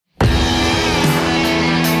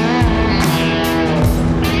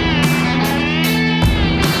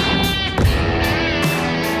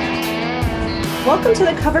Welcome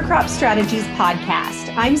to the Cover Crop Strategies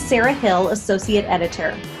podcast. I'm Sarah Hill, Associate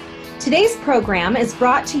Editor. Today's program is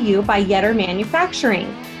brought to you by Yetter Manufacturing.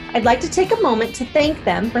 I'd like to take a moment to thank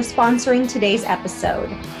them for sponsoring today's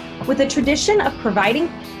episode. With a tradition of providing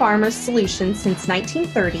farmers solutions since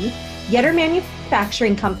 1930, Yetter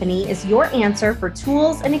Manufacturing Company is your answer for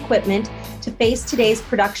tools and equipment to face today's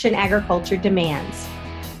production agriculture demands.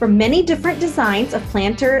 From many different designs of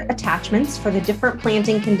planter attachments for the different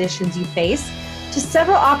planting conditions you face, to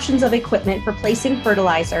several options of equipment for placing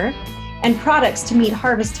fertilizer and products to meet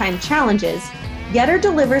harvest time challenges, Yetter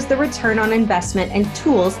delivers the return on investment and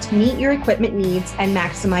tools to meet your equipment needs and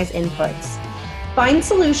maximize inputs. Find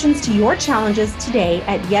solutions to your challenges today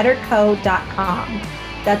at yetterco.com.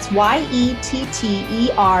 That's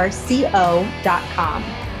YETTERCO.com.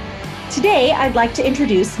 Today, I'd like to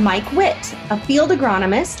introduce Mike Witt, a field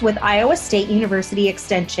agronomist with Iowa State University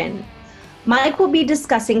Extension. Mike will be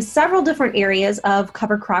discussing several different areas of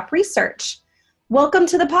cover crop research. Welcome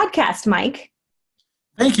to the podcast, Mike.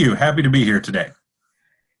 Thank you. Happy to be here today.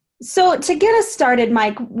 So to get us started,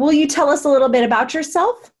 Mike, will you tell us a little bit about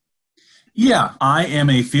yourself? Yeah, I am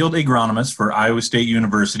a field agronomist for Iowa State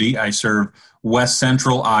University. I serve West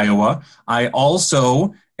Central Iowa. I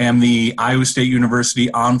also am the Iowa State University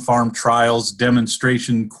On-Farm Trials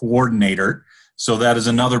Demonstration Coordinator. So that is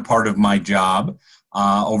another part of my job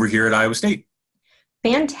over here at Iowa State.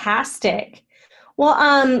 Fantastic.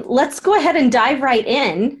 Well, let's go ahead and dive right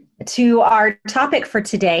in to our topic for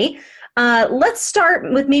today. Let's start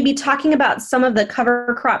with maybe talking about some of the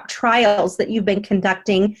cover crop trials that you've been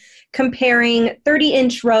conducting, comparing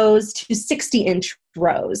 30-inch rows to 60-inch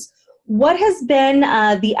rows. What has been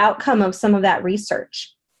the outcome of some of that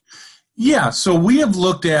research? Yeah, so we have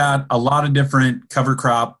looked at a lot of different cover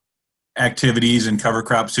crop activities and cover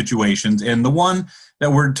crop situations. And the one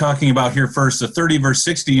that we're talking about here first, the 30 versus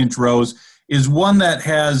 60-inch rows, is one that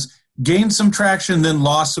has gained some traction, then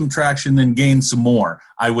lost some traction, then gained some more,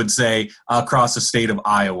 I would say, across the state of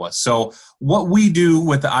Iowa. So what we do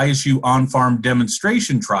with the ISU on-farm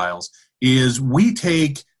demonstration trials is we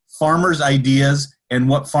take farmers' ideas and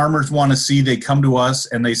what farmers want to see. They come to us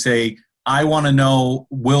and they say, I want to know,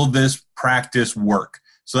 will this practice work?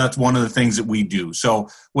 So that's one of the things that we do. So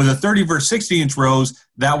with a 30 versus 60-inch rows,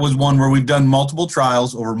 that was one where we've done multiple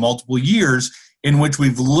trials over multiple years in which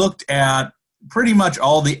we've looked at pretty much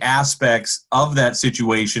all the aspects of that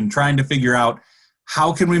situation, trying to figure out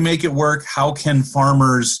how can we make it work? How can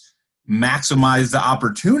farmers maximize the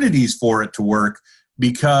opportunities for it to work?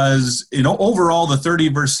 Because, overall, the 30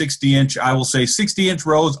 versus 60-inch, I will say 60-inch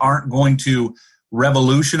rows aren't going to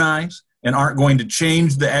revolutionize and aren't going to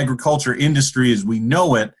change the agriculture industry as we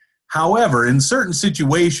know it. However, in certain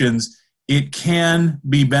situations, it can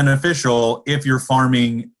be beneficial if your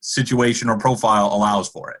farming situation or profile allows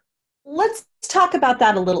for it. Let's talk about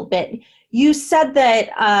that a little bit. You said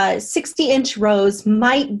that 60-inch rows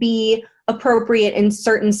might be appropriate in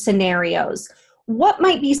certain scenarios. What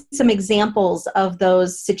might be some examples of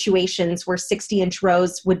those situations where 60-inch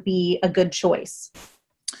rows would be a good choice?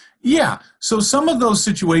 Yeah, so some of those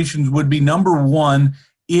situations would be, number one,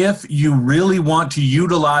 if you really want to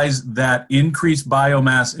utilize that increased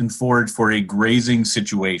biomass in forage for a grazing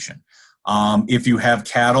situation. If you have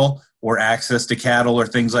cattle or access to cattle or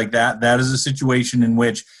things like that, that is a situation in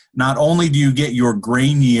which not only do you get your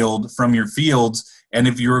grain yield from your fields, and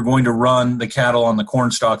if you're going to run the cattle on the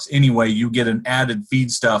corn stalks anyway, you get an added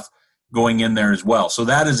feed stuff going in there as well. So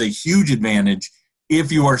that is a huge advantage if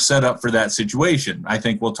you are set up for that situation. I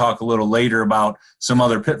think we'll talk a little later about some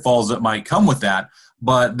other pitfalls that might come with that,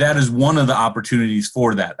 but that is one of the opportunities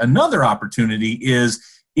for that. Another opportunity is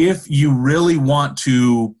if you really want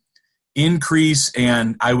to increase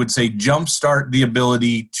and I would say jumpstart the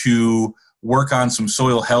ability to work on some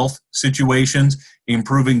soil health situations,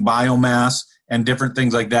 improving biomass and different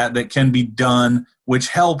things like that that can be done, which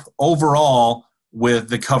help overall with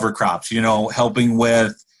the cover crops, helping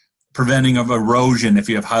with preventing of erosion if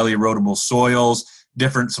you have highly erodible soils,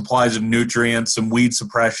 different supplies of nutrients, some weed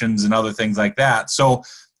suppressions and other things like that. So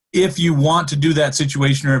if you want to do that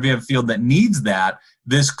situation or if you have a field that needs that,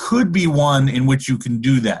 this could be one in which you can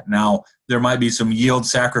do that. Now, there might be some yield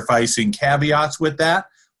sacrificing caveats with that,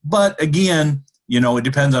 but again, it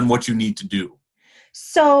depends on what you need to do.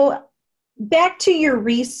 So back to your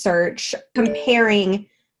research comparing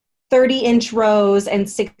 30-inch rows and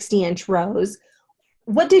 60-inch rows,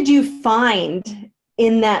 what did you find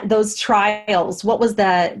in those trials? What was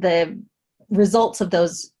the results of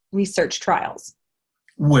those research trials?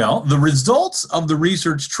 Well, the results of the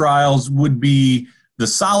research trials would be, the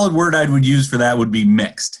solid word I would use for that would be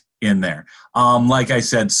mixed in there. Like I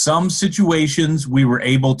said, some situations we were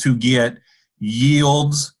able to get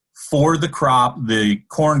yields for the crop, the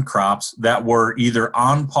corn crops, that were either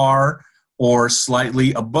on par or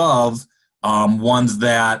slightly above ones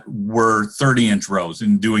that were 30-inch rows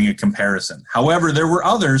in doing a comparison. However, there were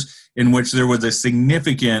others in which there was a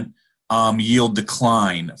significant yield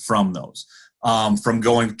decline from those, from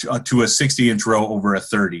going to a 60-inch row over a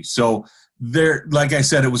 30. So there, like I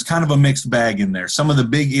said, it was kind of a mixed bag in there. Some of the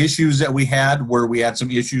big issues that we had some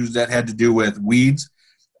issues that had to do with weeds.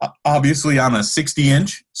 Obviously, on a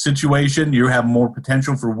 60-inch situation, you have more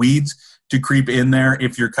potential for weeds to creep in there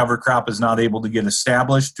if your cover crop is not able to get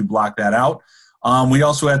established to block that out. We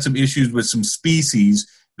also had some issues with some species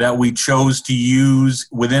that we chose to use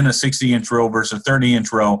within a 60-inch row versus a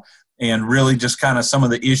 30-inch row, and really just kind of some of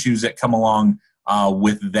the issues that come along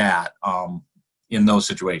with that in those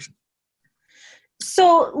situations.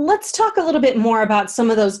 So let's talk a little bit more about some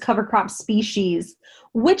of those cover crop species.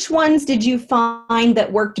 Which ones did you find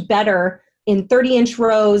that worked better in 30-inch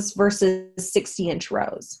rows versus 60-inch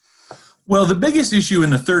rows? Well, the biggest issue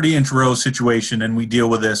in the 30-inch row situation, and we deal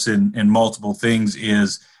with this in multiple things,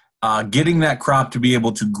 is getting that crop to be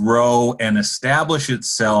able to grow and establish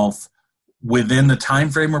itself within the time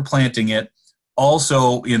frame we're planting it,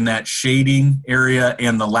 also in that shading area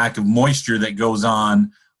and the lack of moisture that goes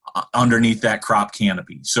on underneath that crop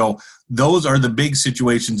canopy. So those are the big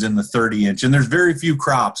situations in the 30-inch. And there's very few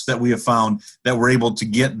crops that we have found that were able to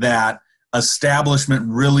get that establishment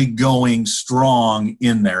really going strong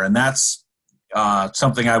in there. And that's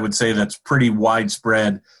something I would say that's pretty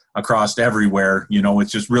widespread across everywhere. You know,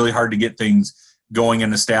 it's just really hard to get things going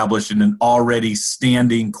and established in an already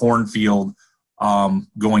standing cornfield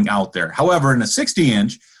going out there. However, in a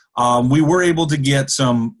 60-inch, we were able to get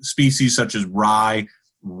some species such as rye,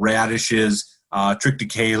 radishes,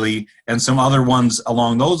 triticale, and some other ones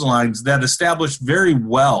along those lines that established very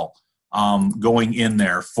well going in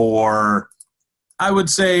there for, I would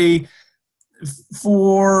say,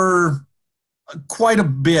 for quite a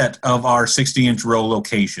bit of our 60-inch row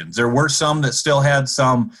locations. There were some that still had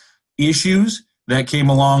some issues that came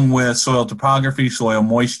along with soil topography, soil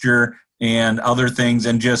moisture, and other things,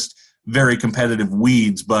 and just very competitive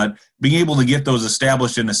weeds, but being able to get those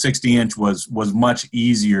established in a 60-inch was much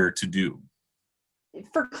easier to do.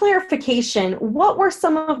 For clarification, what were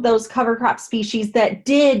some of those cover crop species that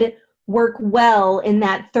did work well in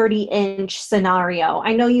that 30-inch scenario?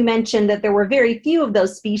 I know you mentioned that there were very few of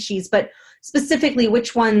those species, but specifically,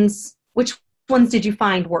 which ones did you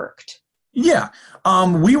find worked? Yeah,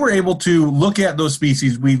 we were able to look at those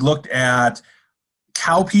species. We looked at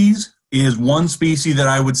cowpeas is one species that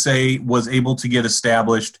I would say was able to get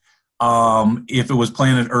established if it was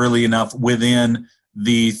planted early enough within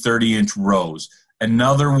the 30-inch rows.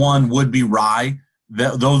 Another one would be rye.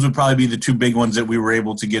 Those would probably be the two big ones that we were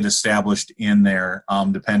able to get established in there,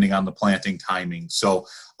 depending on the planting timing. So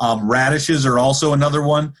radishes are also another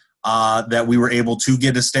one that we were able to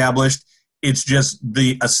get established. It's just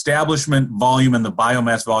the establishment volume and the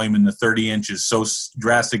biomass volume in the 30-inch is so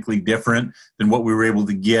drastically different than what we were able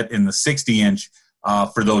to get in the 60-inch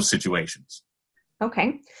for those situations.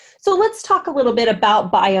 Okay. So let's talk a little bit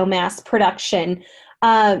about biomass production.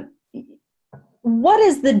 What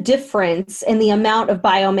is the difference in the amount of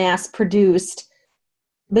biomass produced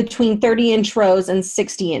between 30-inch rows and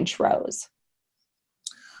 60-inch rows?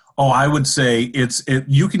 Oh, I would say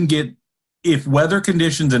you can get, if weather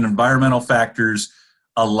conditions and environmental factors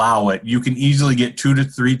allow it, you can easily get 2 to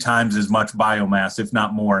 3 times as much biomass, if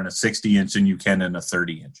not more, in a 60-inch than you can in a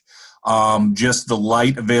 30-inch. Just the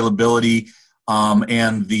light availability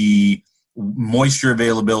and the moisture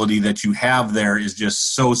availability that you have there is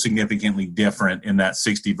just so significantly different in that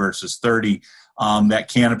 60 versus 30. That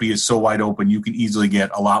canopy is so wide open, you can easily get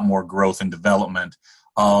a lot more growth and development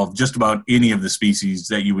of just about any of the species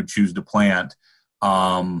that you would choose to plant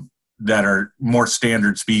that are more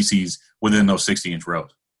standard species within those 60-inch rows.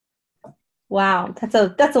 Wow,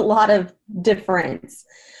 that's a lot of difference.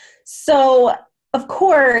 So, of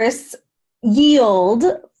course, yield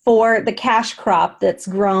for the cash crop that's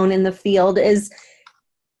grown in the field is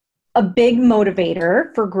a big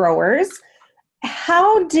motivator for growers.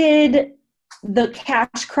 How did the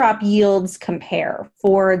cash crop yields compare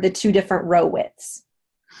for the two different row widths?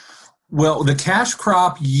 Well, the cash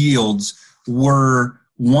crop yields were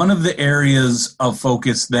one of the areas of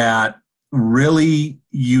focus that really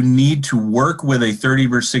you need to work with a 30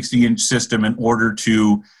 versus 60-inch system in order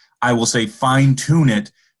to, I will say, fine-tune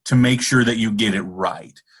it to make sure that you get it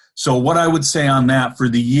right. So what I would say on that for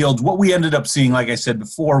the yields, what we ended up seeing, like I said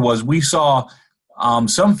before, was we saw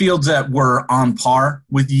some fields that were on par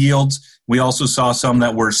with yields. We also saw some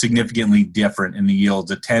that were significantly different in the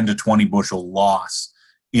yields, a 10 to 20 bushel loss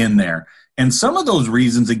in there. And some of those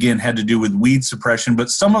reasons, again, had to do with weed suppression, but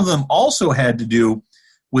some of them also had to do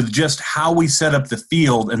with just how we set up the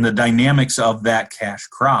field and the dynamics of that cash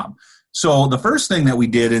crop. So the first thing that we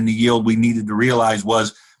did in the yield we needed to realize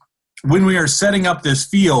was when we are setting up this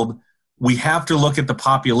field, we have to look at the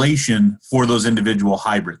population for those individual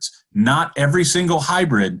hybrids. Not every single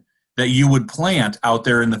hybrid that you would plant out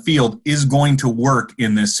there in the field is going to work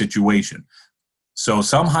in this situation. So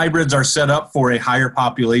some hybrids are set up for a higher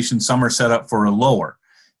population, some are set up for a lower.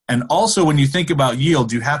 And also when you think about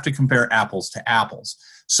yield, you have to compare apples to apples.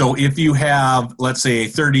 So if you have, let's say, a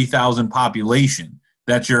 30,000 population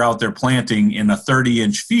that you're out there planting in a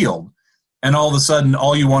 30-inch field, and all of a sudden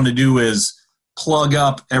all you want to do is plug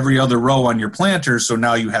up every other row on your planters, so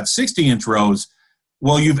now you have 60-inch rows,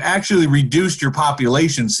 well, you've actually reduced your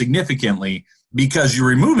population significantly because you're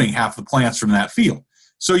removing half the plants from that field.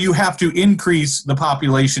 So you have to increase the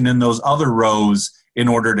population in those other rows in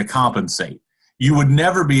order to compensate. You would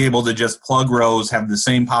never be able to just plug rows, have the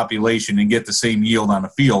same population, and get the same yield on a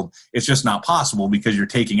field. It's just not possible because you're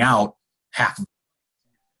taking out half.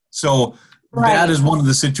 So that is one of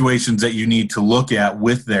the situations that you need to look at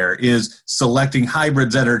with there is selecting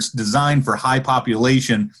hybrids that are designed for high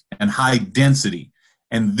population and high density.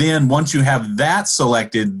 And then once you have that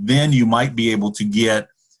selected, then you might be able to get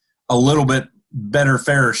a little bit better,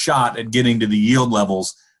 fairer shot at getting to the yield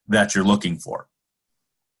levels that you're looking for.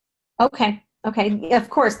 Okay. Of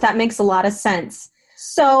course, that makes a lot of sense.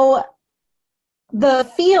 So the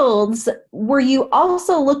fields, were you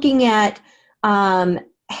also looking at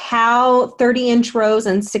how 30-inch rows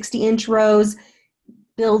and 60-inch rows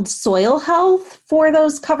build soil health for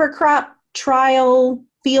those cover crop trial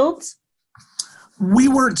fields? We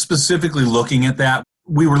weren't specifically looking at that.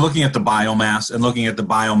 We were looking at the biomass and looking at the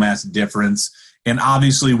biomass difference. And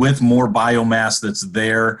obviously with more biomass that's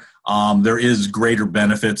there, there is greater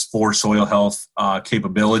benefits for soil health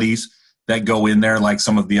capabilities that go in there, like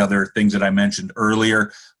some of the other things that I mentioned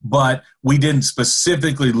earlier. But we didn't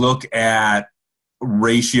specifically look at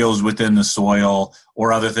ratios within the soil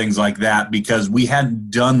or other things like that because we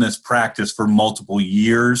hadn't done this practice for multiple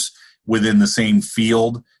years within the same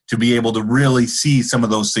field to be able to really see some of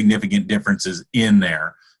those significant differences in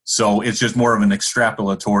there. So it's just more of an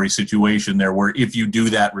extrapolatory situation there where if you do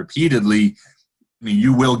that repeatedly,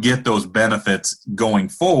 you will get those benefits going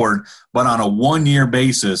forward. But on a one-year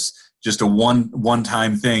basis, just a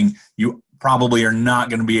one-time thing, you probably are not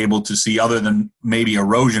going to be able to see, other than maybe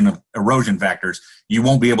erosion factors, you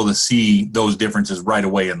won't be able to see those differences right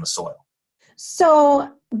away in the soil.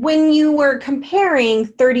 So when you were comparing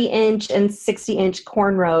 30-inch and 60-inch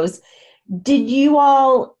corn rows, did you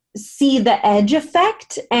all see the edge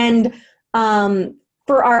effect? And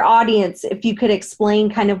for our audience, if you could explain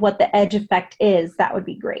kind of what the edge effect is, that would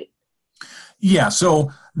be great. Yeah,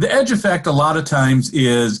 so the edge effect a lot of times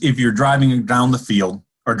is if you're driving down the field,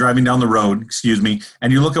 or driving down the road,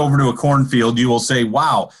 and you look over to a cornfield, you will say,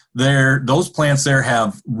 wow, those plants there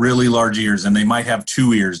have really large ears, and they might have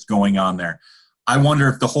 2 ears going on there. I wonder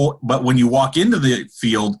if but when you walk into the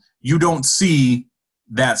field, you don't see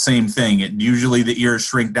that same thing. Usually the ears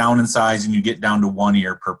shrink down in size and you get down to 1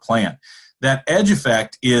 ear per plant. That edge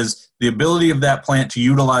effect is the ability of that plant to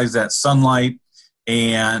utilize that sunlight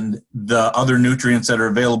and the other nutrients that are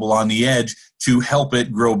available on the edge to help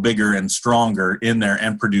it grow bigger and stronger in there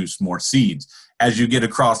and produce more seeds. As you get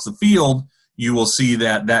across the field, you will see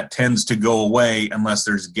that tends to go away unless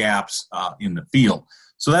there's gaps in the field.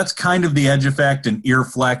 So that's kind of the edge effect, and ear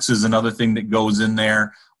flex is another thing that goes in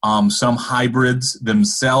there. Some hybrids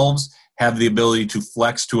themselves have the ability to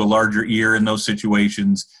flex to a larger ear in those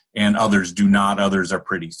situations, and others do not. Others are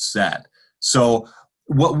pretty set. So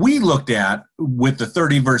what we looked at with the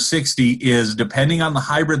 30 versus 60 is, depending on the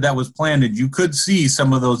hybrid that was planted, you could see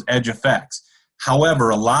some of those edge effects. However,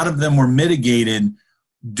 a lot of them were mitigated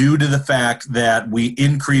due to the fact that we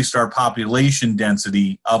increased our population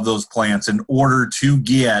density of those plants in order to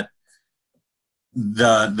get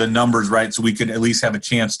the numbers right, so we could at least have a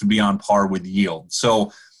chance to be on par with yield.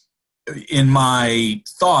 So in my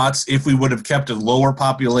thoughts, if we would have kept a lower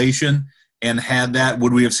population and had that,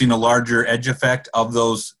 would we have seen a larger edge effect of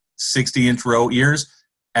those 60-inch row ears?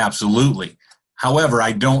 Absolutely. However,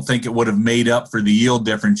 I don't think it would have made up for the yield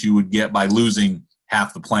difference you would get by losing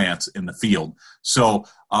half the plants in the field. So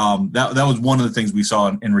that was one of the things we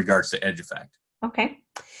saw in regards to edge effect. Okay.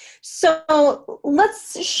 So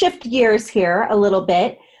let's shift gears here a little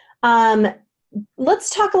bit. Let's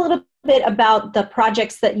talk a little bit about the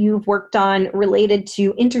projects that you've worked on related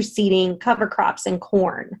to interseeding cover crops and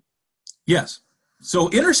corn. Yes. So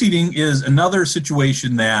interseeding is another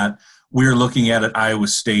situation that we're looking at Iowa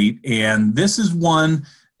State, and this is one,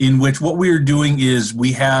 in which what we are doing is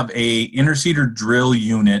we have a interseeder drill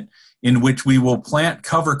unit in which we will plant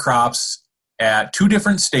cover crops at 2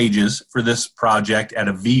 different stages for this project, at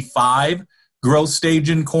a V5 growth stage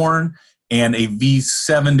in corn and a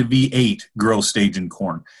V7 to V8 growth stage in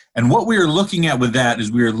corn. And what we are looking at with that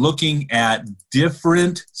is we are looking at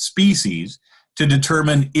different species to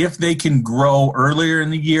determine if they can grow earlier in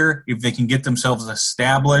the year, if they can get themselves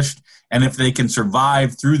established, and if they can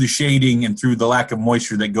survive through the shading and through the lack of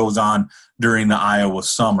moisture that goes on during the Iowa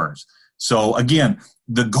summers. So again,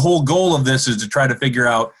 the whole goal of this is to try to figure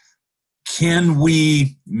out, can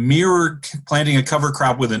we mirror planting a cover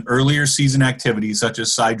crop with an earlier season activity such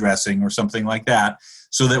as side dressing or something like that,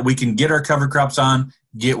 so that we can get our cover crops on,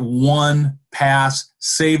 get one pass,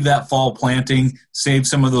 save that fall planting, save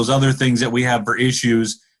some of those other things that we have for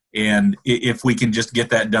issues, and if we can just get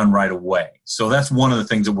that done right away. So that's one of the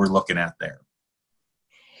things that we're looking at there.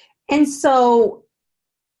 And so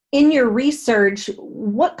in your research,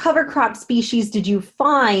 what cover crop species did you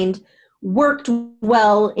find worked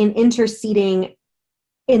well in interseeding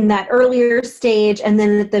in that earlier stage and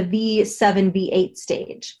then at the V7, V8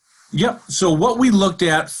 stage? Yep. So what we looked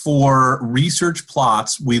at for research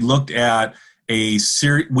plots, we looked at only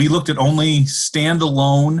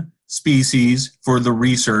standalone species for the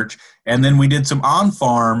research, and then we did some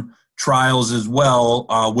on-farm trials as well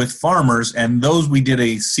with farmers, and those we did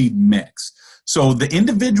a seed mix. So the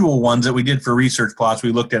individual ones that we did for research plots,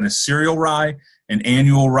 we looked at a cereal rye, an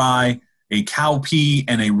annual rye, a cowpea,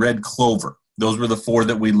 and a red clover. Those were the 4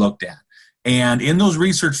 that we looked at. And in those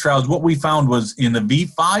research trials, what we found was in the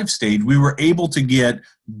V5 stage, we were able to get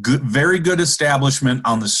very good establishment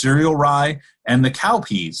on the cereal rye and the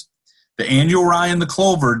cowpeas. The annual rye and the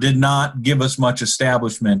clover did not give us much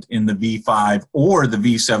establishment in the V5 or the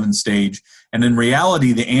V7 stage. And in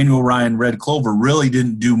reality, the annual rye and red clover really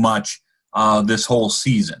didn't do much this whole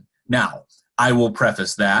season. Now, I will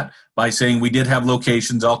preface that by saying we did have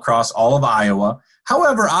locations all across all of Iowa.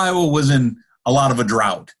 However, Iowa was in a lot of a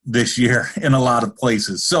drought this year in a lot of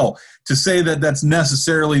places. So to say that that's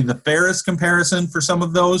necessarily the fairest comparison for some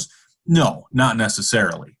of those, no, not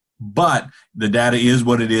necessarily. But the data is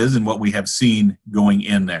what it is and what we have seen going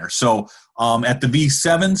in there. So at the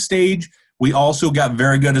V7 stage, we also got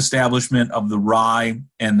very good establishment of the rye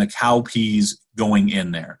and the cowpeas going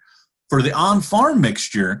in there. For the on-farm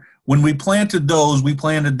mixture, when we planted those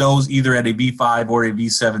either at a V5 or a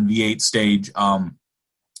V7, V8 stage,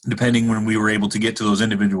 depending when we were able to get to those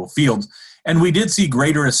individual fields. And we did see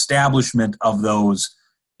greater establishment of those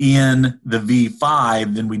in the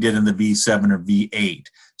V5 than we did in the V7 or V8.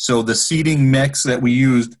 So the seeding mix that we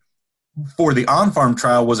used for the on-farm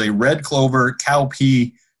trial was a red clover,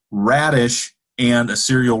 cowpea, radish, and a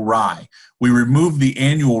cereal rye. We removed the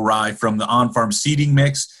annual rye from the on-farm seeding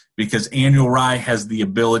mix because annual rye has the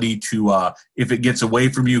ability to, if it gets away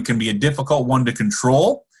from you, can be a difficult one to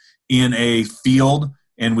control in a field.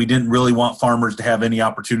 And we didn't really want farmers to have any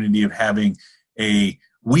opportunity of having a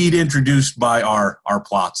weed introduced by our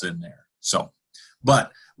plots in there. So,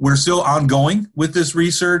 but we're still ongoing with this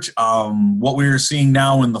research. What we are seeing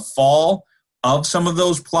now in the fall of some of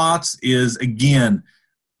those plots is, again,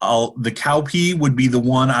 the cowpea would be the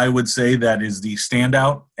one I would say that is the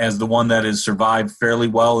standout as the one that has survived fairly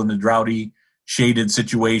well in the droughty, shaded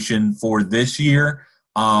situation for this year.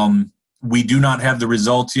 We do not have the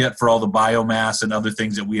results yet for all the biomass and other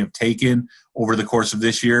things that we have taken over the course of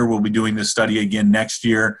this year. We'll be doing this study again next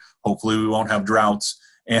year. Hopefully we won't have droughts,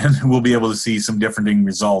 and we'll be able to see some differing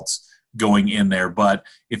results going in there. But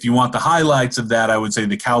if you want the highlights of that, I would say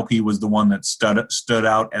the cowpea was the one that stood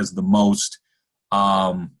out as the most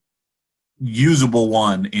usable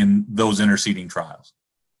one in those interseeding trials.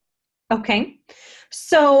 Okay.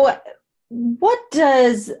 So what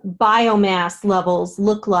does biomass levels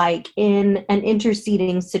look like in an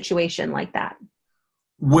interseeding situation like that?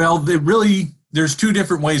 Well, there's 2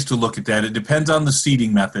 different ways to look at that. It depends on the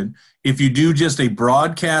seeding method. If you do just a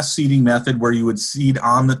broadcast seeding method where you would seed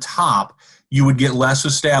on the top, you would get less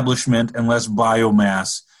establishment and less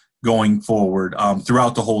biomass going forward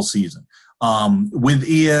throughout the whole season.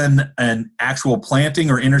 Within an actual planting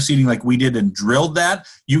or interseeding like we did and drilled that,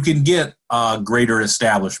 you can get greater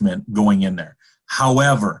establishment going in there.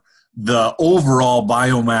 However, the overall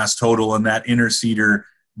biomass total in that interseeder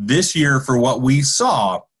this year for what we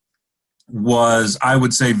saw was, I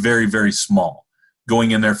would say, very, very small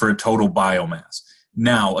going in there for a total biomass.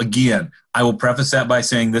 Now, again, I will preface that by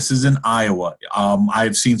saying this is in Iowa.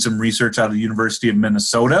 I've seen some research out of the University of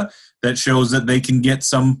Minnesota that shows that they can get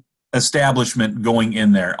some establishment going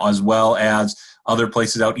in there, as well as other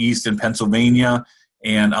places out east in Pennsylvania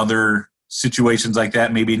and other situations like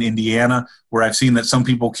that, maybe in Indiana, where I've seen that some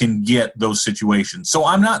people can get those situations. So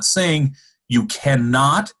I'm not saying you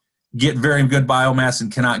cannot get very good biomass and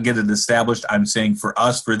cannot get it established. I'm saying for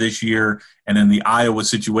us for this year and in the Iowa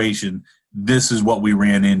situation, this is what we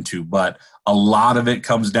ran into. But a lot of it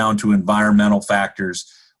comes down to environmental factors.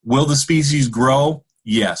 Will the species grow?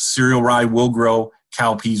 Yes. Cereal rye will grow.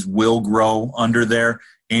 Cowpeas will grow under there.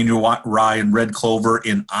 Annual rye and red clover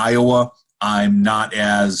in Iowa, I'm not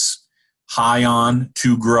as high on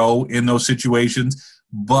to grow in those situations,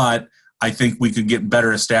 but I think we could get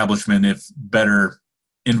better establishment if better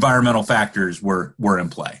environmental factors were in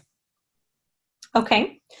play.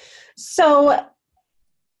 Okay. So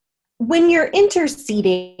when you're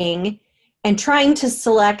interseeding and trying to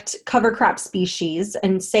select cover crop species,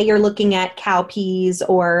 and say you're looking at cowpeas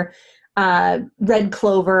or red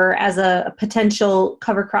clover as a potential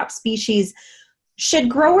cover crop species, should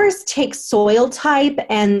growers take soil type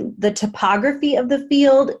and the topography of the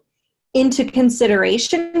field into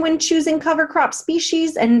consideration when choosing cover crop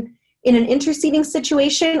species and in an interseeding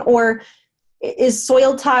situation, or is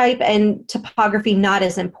soil type and topography not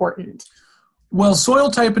as important? Well, soil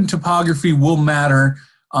type and topography will matter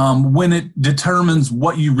when it determines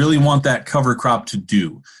what you really want that cover crop to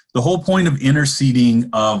do. The whole point of interseeding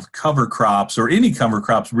of cover crops, or any cover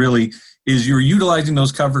crops really, is you're utilizing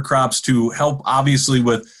those cover crops to help obviously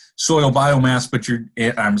with soil biomass,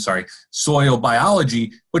 soil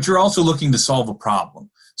biology, but you're also looking to solve a problem.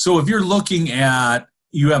 So if you're looking at,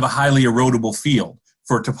 you have a highly erodible field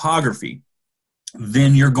for topography,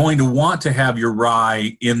 then you're going to want to have your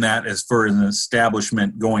rye in that as for an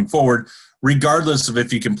establishment going forward, regardless of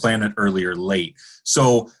if you can plant it early or late.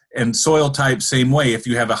 So, and soil type, same way. If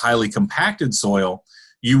you have a highly compacted soil,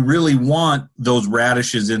 you really want those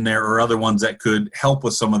radishes in there or other ones that could help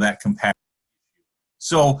with some of that compaction.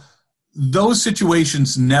 So those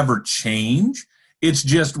situations never change. It's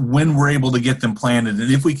just when we're able to get them planted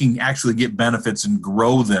and if we can actually get benefits and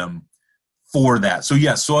grow them for that. So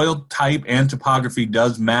yes, soil type and topography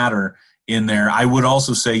does matter in there. I would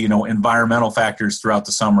also say, environmental factors throughout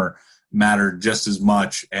the summer matter just as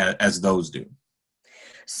much as those do.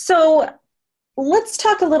 So let's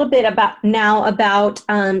talk a little bit about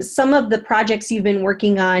some of the projects you've been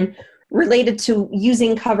working on related to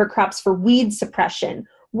using cover crops for weed suppression.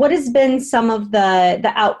 What has been some of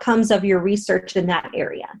the outcomes of your research in that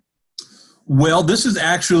area? Well, this is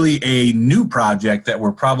actually a new project that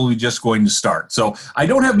we're probably just going to start. So I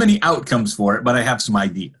don't have many outcomes for it, but I have some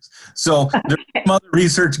ideas. So there's some other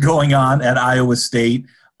research going on at Iowa State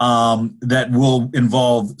that will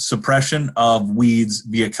involve suppression of weeds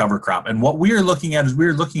via cover crop. And what we are looking at is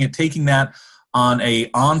we're looking at taking that on a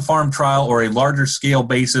on-farm trial or a larger scale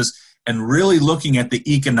basis and really looking at the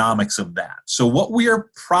economics of that. So what we are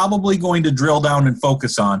probably going to drill down and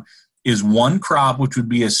focus on is one crop, which would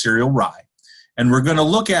be a cereal rye. And we're going to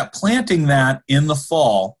look at planting that in the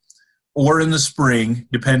fall or in the spring,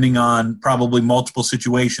 depending on probably multiple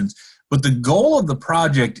situations. But the goal of the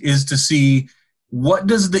project is to see what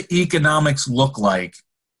does the economics look like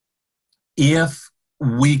if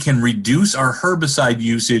we can reduce our herbicide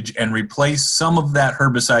usage and replace some of that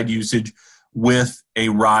herbicide usage with a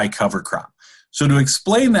rye cover crop. So to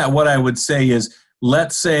explain that, what I would say is,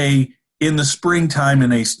 let's say in the springtime,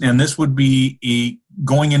 and this would be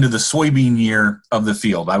going into the soybean year of the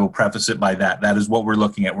field. I will preface it by that. That is what we're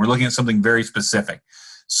looking at. We're looking at something very specific.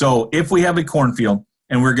 So if we have a cornfield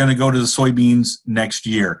and we're going to go to the soybeans next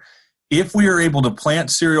year, if we are able to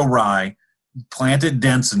plant cereal rye, plant it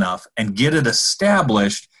dense enough, and get it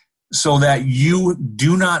established so that you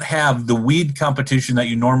do not have the weed competition that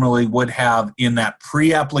you normally would have in that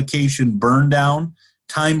pre-application burn down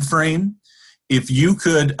time frame, if you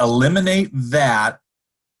could eliminate that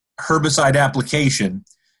herbicide application,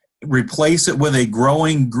 replace it with a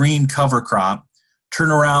growing green cover crop,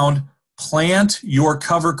 turn around, plant your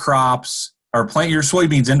cover crops or plant your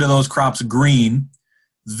soybeans into those crops green,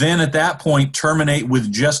 then at that point terminate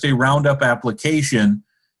with just a Roundup application,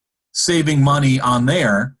 saving money on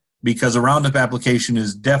there because a Roundup application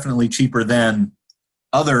is definitely cheaper than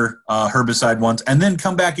other herbicide ones, and then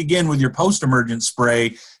come back again with your post-emergent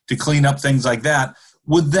spray to clean up things like that.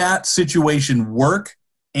 Would that situation work,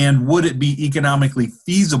 and would it be economically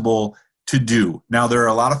feasible to do? Now, there are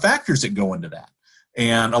a lot of factors that go into that,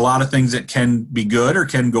 and a lot of things that can be good or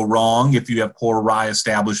can go wrong if you have poor rye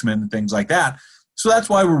establishment and things like that. So that's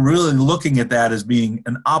why we're really looking at that as being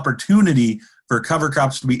an opportunity for cover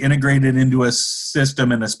crops to be integrated into a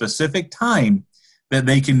system in a specific time that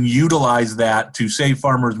they can utilize that to save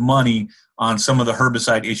farmers money on some of the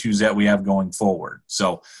herbicide issues that we have going forward.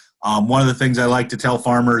 So one of the things I like to tell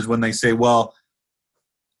farmers when they say, well,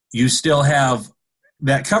 you still have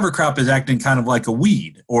that cover crop is acting kind of like a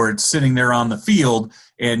weed, or it's sitting there on the field,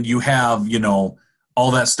 and you have, all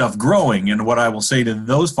that stuff growing. And what I will say to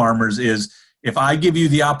those farmers is, if I give you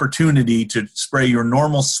the opportunity to spray your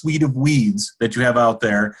normal suite of weeds that you have out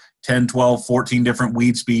there, 10, 12, 14 different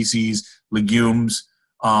weed species, legumes,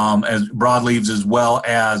 as broadleaves as well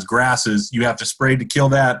as grasses, you have to spray to kill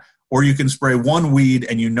that, or you can spray one weed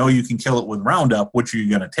and you can kill it with Roundup. Which are you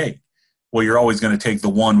going to take? Well, you're always going to take the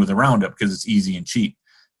one with the Roundup because it's easy and cheap.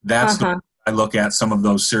 That's the way I look at some of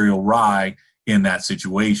those cereal rye in that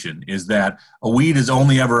situation, is that a weed is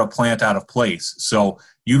only ever a plant out of place. So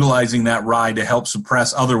utilizing that rye to help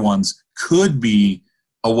suppress other ones could be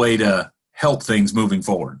a way to help things moving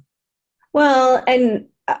forward. Well, and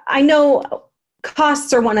I know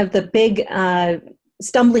costs are one of the big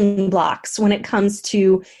stumbling blocks when it comes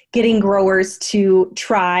to getting growers to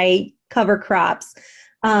try cover crops.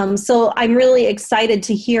 So I'm really excited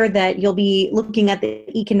to hear that you'll be looking at the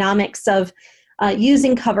economics of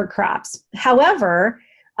using cover crops. However,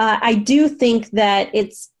 I do think that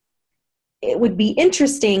it would be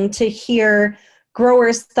interesting to hear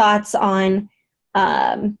growers' thoughts on,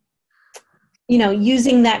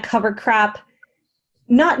 using that cover crop,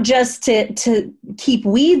 not just to keep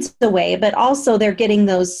weeds away, but also they're getting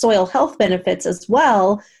those soil health benefits as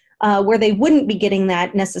well, where they wouldn't be getting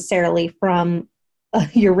that necessarily from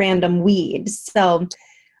your random weed. So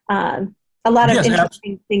a lot of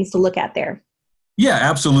interesting things to look at there. Yeah,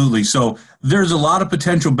 absolutely. So there's a lot of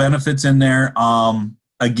potential benefits in there.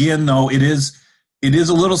 Again, though, it is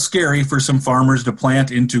a little scary for some farmers to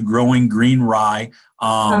plant into growing green rye,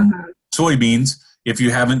 soybeans, if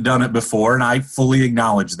you haven't done it before. And I fully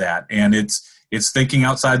acknowledge that. And it's thinking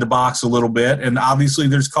outside the box a little bit. And obviously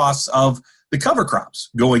there's costs of the cover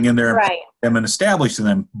crops going in there and establishing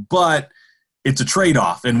them. But it's a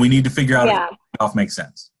trade-off, and we need to figure out if the trade-off makes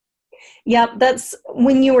sense. Yep, that's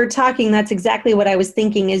when you were talking, that's exactly what I was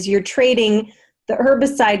thinking, is you're trading the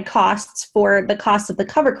herbicide costs for the cost of the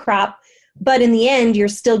cover crop, but in the end, you're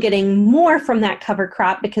still getting more from that cover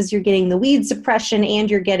crop because you're getting the weed suppression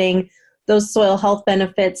and you're getting those soil health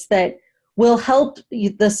benefits that will help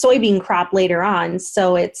the soybean crop later on.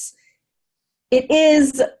 So it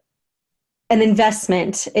is an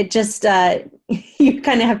investment. It just, you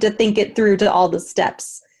kind of have to think it through to all the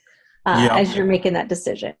steps as you're making that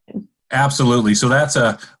decision. Absolutely. So that's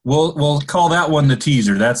we'll call that one the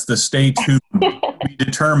teaser. That's the stay tuned, be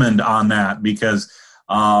determined on that, because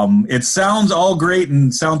it sounds all great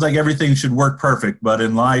and sounds like everything should work perfect, but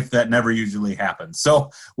in life that never usually happens. So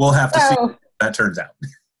we'll have to see how that turns out.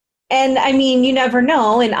 And I mean, you never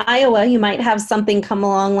know. In Iowa, you might have something come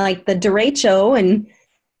along like the derecho, and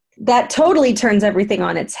that totally turns everything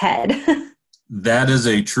on its head. That is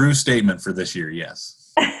a true statement for this year,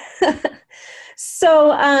 yes. So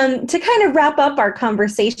to kind of wrap up our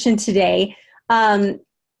conversation today,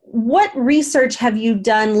 what research have you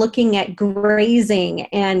done looking at grazing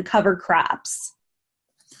and cover crops?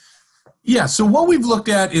 Yeah, so what we've looked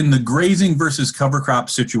at in the grazing versus cover crop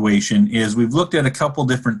situation is we've looked at a couple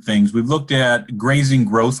different things. We've looked at grazing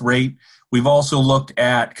growth rate. We've also looked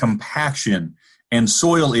at compaction and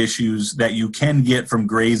soil issues that you can get from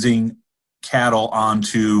grazing cattle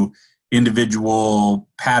onto individual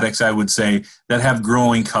paddocks, I would say, that have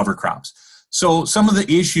growing cover crops. So some of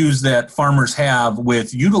the issues that farmers have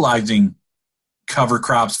with utilizing cover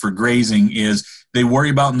crops for grazing is they worry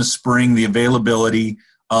about in the spring the availability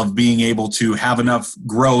of being able to have enough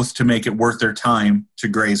growth to make it worth their time to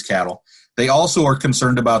graze cattle. They also are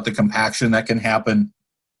concerned about the compaction that can happen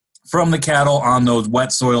from the cattle on those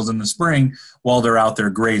wet soils in the spring while they're out there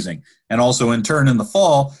grazing. And also in turn in the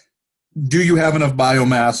fall, do you have enough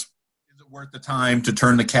biomass? Is it worth the time to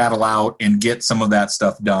turn the cattle out and get some of that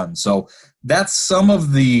stuff done? So that's some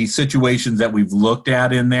of the situations that we've looked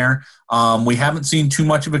at in there. We haven't seen too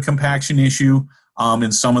much of a compaction issue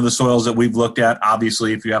in some of the soils that we've looked at.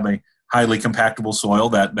 Obviously, if you have a highly compactable soil,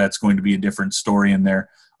 that's going to be a different story in there.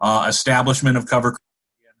 Establishment of cover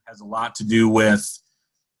has a lot to do with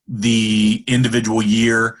the individual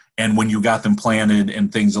year and when you got them planted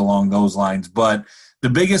and things along those lines. But the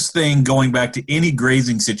biggest thing going back to any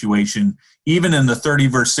grazing situation, even in the 30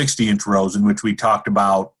 versus 60 inch rows in which we talked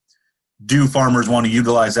about, do farmers want to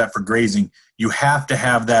utilize that for grazing? You have to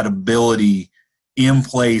have that ability in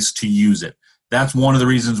place to use it. That's one of the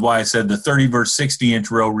reasons why I said the 30 versus 60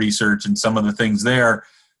 inch row research and some of the things there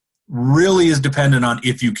really is dependent on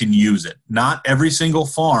if you can use it. Not every single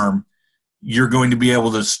farm you're going to be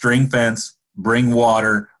able to string fence, bring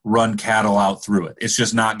water, run cattle out through it. It's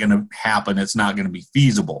just not going to happen. It's not going to be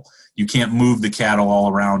feasible. you can't move the cattle all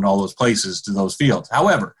around all those places to those fields.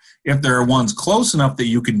 However, if there are ones close enough that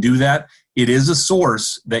you can do that, it is a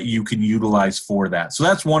source that you can utilize for that. So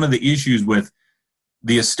that's one of the issues with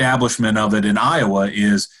the establishment of it in Iowa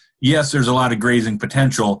is, yes, there's a lot of grazing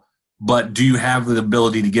potential, but do you have the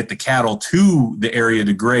ability to get the cattle to the area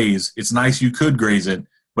to graze? It's nice you could graze it,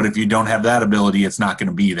 but if you don't have that ability, it's not going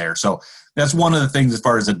to be there. So that's one of the things as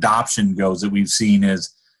far as adoption goes that we've seen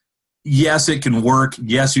is, yes, it can work.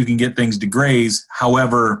 Yes, you can get things to graze.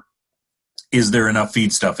 However, is there enough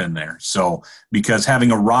feed stuff in there? So because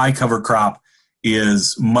having a rye cover crop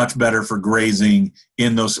is much better for grazing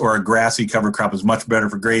in those, or a grassy cover crop is much better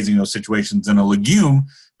for grazing in those situations than a legume,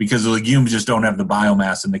 because the legumes just don't have the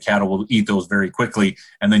biomass and the cattle will eat those very quickly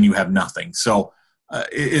and then you have nothing. So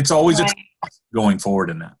it's always a going forward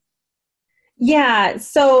in that. Yeah,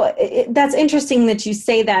 so that's interesting that you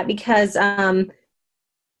say that because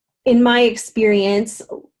in my experience,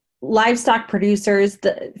 livestock producers,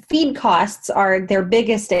 the feed costs are their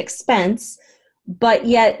biggest expense, but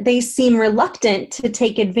yet they seem reluctant to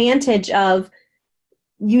take advantage of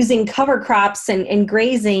using cover crops and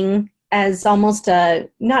grazing as almost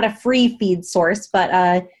not a free feed source, but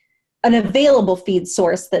an available feed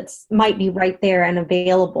source that might be right there and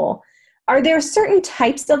available. Are there certain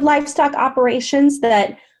types of livestock operations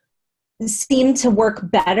that seem to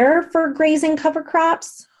work better for grazing cover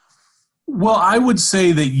crops? Well, I would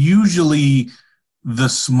say that usually the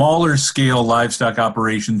smaller scale livestock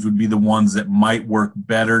operations would be the ones that might work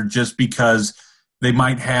better just because they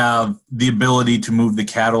might have the ability to move the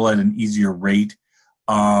cattle at an easier rate.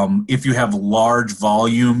 If you have large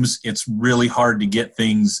volumes, it's really hard to get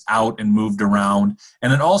things out and moved around.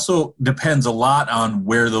 And it also depends a lot on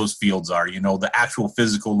where those fields are, the actual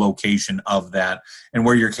physical location of that and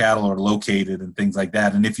where your cattle are located and things like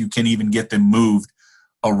that. And if you can even get them moved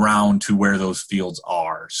around to where those fields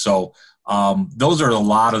are. So those are a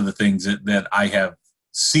lot of the things that I have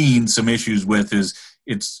seen some issues with is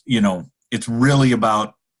it's really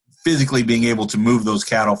about physically being able to move those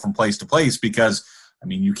cattle from place to place because,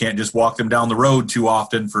 you can't just walk them down the road too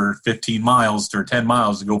often for 15 miles or 10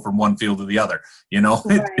 miles to go from one field to the other. Right.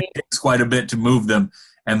 It takes quite a bit to move them,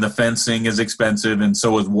 and the fencing is expensive, and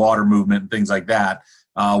so is water movement and things like that.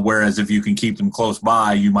 Whereas if you can keep them close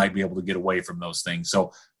by, you might be able to get away from those things.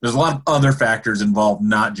 So there's a lot of other factors involved,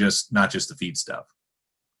 not just the feed stuff.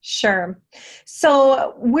 Sure.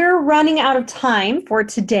 So we're running out of time for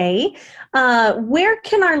today. Where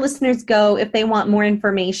can our listeners go if they want more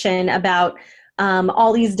information about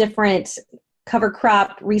all these different cover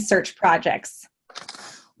crop research projects?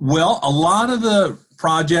 Well, a lot of the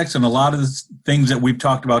projects and a lot of the things that we've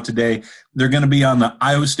talked about today, they're going to be on the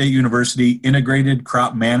Iowa State University Integrated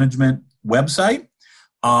Crop Management website.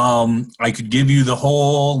 I could give you the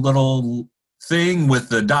whole little thing with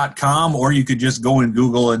the .com, or you could just go in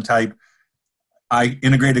Google and type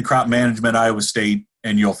Integrated Crop Management Iowa State,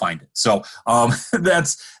 and you'll find it. So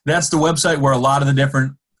that's the website where a lot of the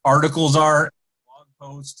different articles are, blog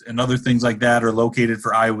posts and other things like that are located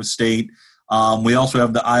for Iowa State. We also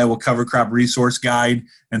have the Iowa Cover Crop Resource Guide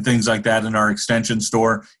and things like that in our extension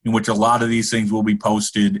store, in which a lot of these things will be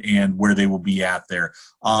posted and where they will be at there.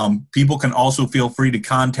 People can also feel free to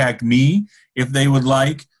contact me if they would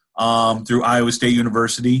like through Iowa State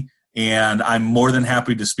University, and I'm more than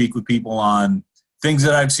happy to speak with people on things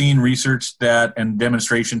that I've seen, research that, and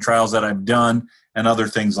demonstration trials that I've done, and other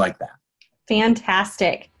things like that.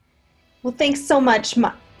 Fantastic. Well, thanks so much,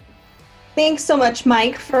 Mike,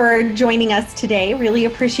 for joining us today. Really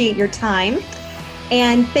appreciate your time.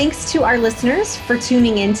 And thanks to our listeners for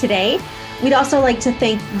tuning in today. We'd also like to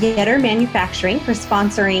thank Yetter Manufacturing for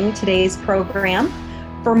sponsoring today's program.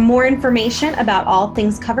 For more information about all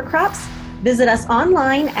things cover crops, visit us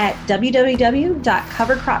online at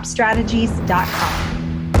www.covercropstrategies.com.